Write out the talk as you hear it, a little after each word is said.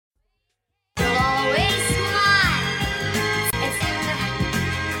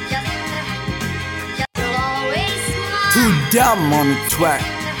dumb on the track.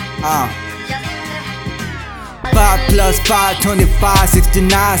 5 plus 5, 25,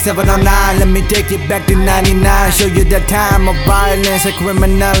 69, 709. Let me take it back to 99. Show you the time of violence and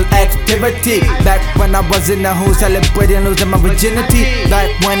criminal activity. Back when I was in the hood celebrating losing my virginity. Back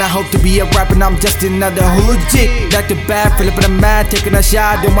when I hope to be a rapper and I'm just another hood G. Back to back, Philip and the man taking a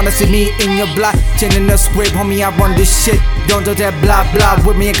shot. Don't wanna see me in your block. Changing the script, homie, I run this shit. Don't do that blah blah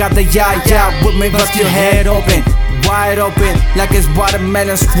with me. I got the yeah with me. Bust your head open, wide open, like it's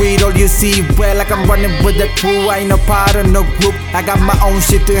watermelon street. All you see red, like I'm running with the crew. I ain't no part of no group. I got my own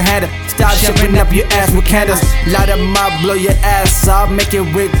shit to handle. Stop shoving up your ass with candles. Light them up, blow your ass up, make it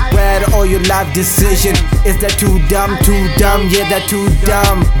regret all your life decision. Is that too dumb? Too dumb? Yeah, that too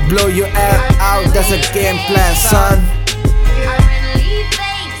dumb. Blow your ass out. That's a game plan, son.